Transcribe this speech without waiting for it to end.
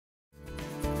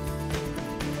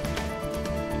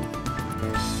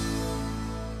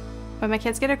When my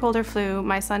kids get a cold or flu,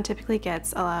 my son typically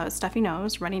gets a stuffy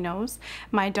nose, runny nose.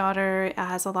 My daughter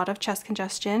has a lot of chest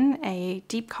congestion, a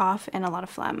deep cough, and a lot of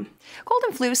phlegm. Cold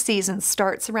and flu season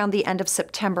starts around the end of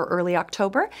September, early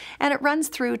October, and it runs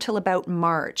through till about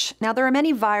March. Now, there are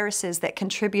many viruses that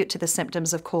contribute to the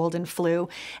symptoms of cold and flu,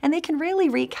 and they can really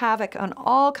wreak havoc on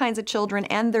all kinds of children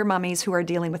and their mummies who are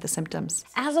dealing with the symptoms.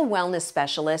 As a wellness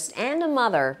specialist and a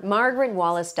mother, Margaret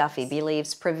Wallace Duffy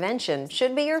believes prevention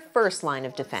should be your first line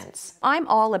of defense. I'm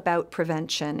all about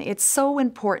prevention. It's so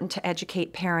important to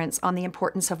educate parents on the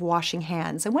importance of washing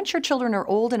hands, and once your children are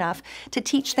old enough, to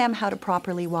teach them how to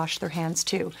properly wash their hands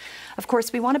too. Of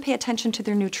course, we want to pay attention to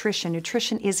their nutrition.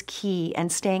 Nutrition is key, and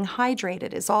staying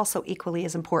hydrated is also equally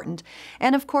as important.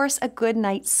 And of course, a good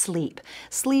night's sleep.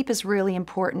 Sleep is really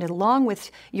important along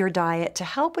with your diet to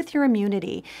help with your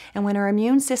immunity. And when our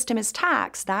immune system is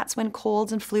taxed, that's when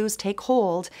colds and flus take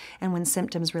hold and when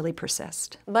symptoms really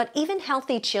persist. But even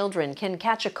healthy children can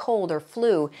catch a cold or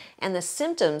flu, and the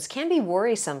symptoms can be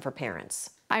worrisome for parents.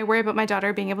 I worry about my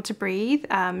daughter being able to breathe.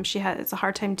 She has a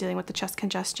hard time dealing with the chest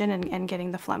congestion and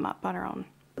getting the phlegm up on her own.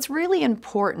 It's really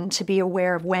important to be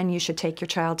aware of when you should take your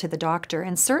child to the doctor,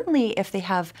 and certainly if they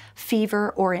have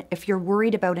fever or if you're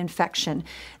worried about infection,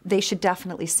 they should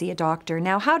definitely see a doctor.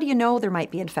 Now, how do you know there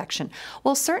might be infection?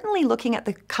 Well, certainly looking at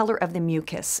the color of the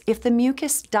mucus. If the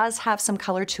mucus does have some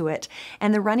color to it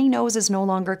and the runny nose is no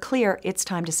longer clear, it's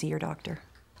time to see your doctor.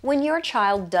 When your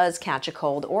child does catch a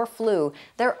cold or flu,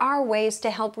 there are ways to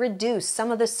help reduce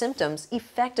some of the symptoms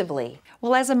effectively.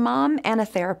 Well, as a mom and a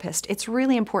therapist, it's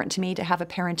really important to me to have a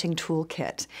parenting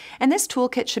toolkit. And this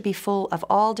toolkit should be full of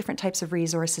all different types of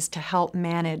resources to help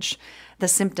manage the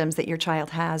symptoms that your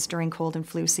child has during cold and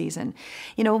flu season.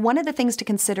 You know, one of the things to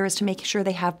consider is to make sure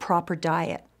they have proper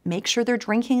diet. Make sure they're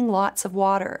drinking lots of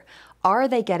water. Are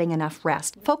they getting enough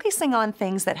rest? Focusing on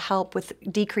things that help with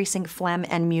decreasing phlegm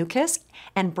and mucus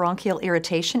and bronchial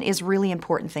irritation is really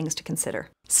important things to consider.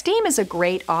 Steam is a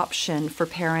great option for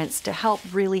parents to help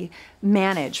really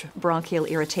manage bronchial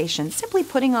irritation. Simply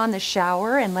putting on the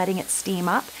shower and letting it steam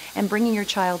up and bringing your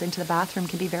child into the bathroom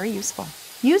can be very useful.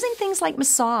 Using things like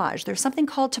massage, there's something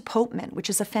called tapotement, which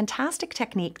is a fantastic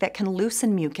technique that can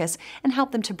loosen mucus and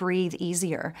help them to breathe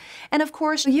easier. And of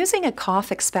course, using a cough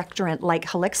expectorant like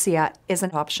Helixia is an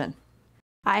option.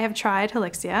 I have tried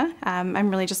Helixia.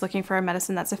 I'm really just looking for a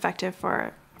medicine that's effective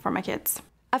for my kids.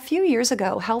 A few years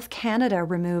ago, Health Canada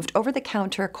removed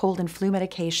over-the-counter cold and flu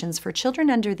medications for children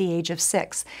under the age of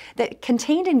 6 that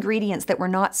contained ingredients that were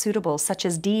not suitable, such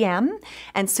as DM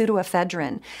and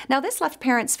pseudoephedrine. Now, this left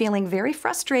parents feeling very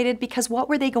frustrated because what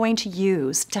were they going to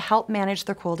use to help manage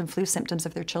the cold and flu symptoms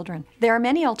of their children? There are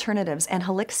many alternatives, and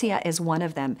Helixia is one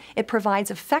of them. It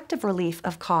provides effective relief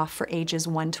of cough for ages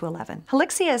 1 to 11.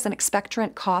 Helixia is an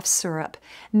expectorant cough syrup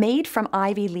made from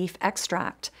ivy leaf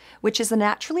extract, which is a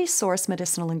naturally sourced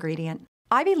medicinal ingredient.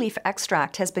 Ivy leaf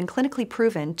extract has been clinically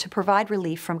proven to provide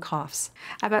relief from coughs.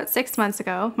 About 6 months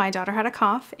ago, my daughter had a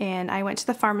cough, and I went to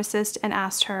the pharmacist and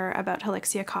asked her about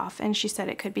Helixia cough, and she said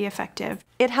it could be effective.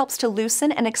 It helps to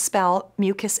loosen and expel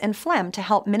mucus and phlegm to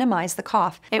help minimize the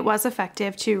cough. It was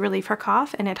effective to relieve her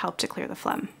cough, and it helped to clear the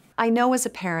phlegm. I know as a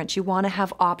parent you want to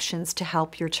have options to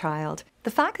help your child.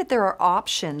 The fact that there are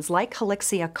options like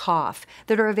Helixia cough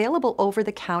that are available over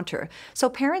the counter so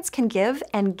parents can give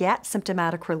and get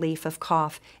symptomatic relief of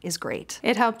cough is great.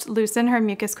 It helped loosen her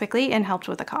mucus quickly and helped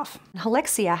with the cough.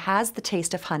 Helixia has the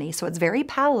taste of honey, so it's very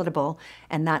palatable,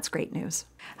 and that's great news.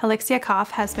 Helixia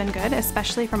cough has been good,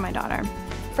 especially for my daughter.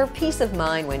 For peace of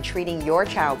mind when treating your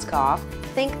child's cough,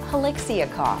 think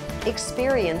Helixia cough,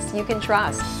 experience you can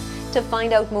trust. To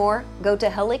find out more, go to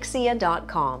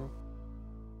helixia.com.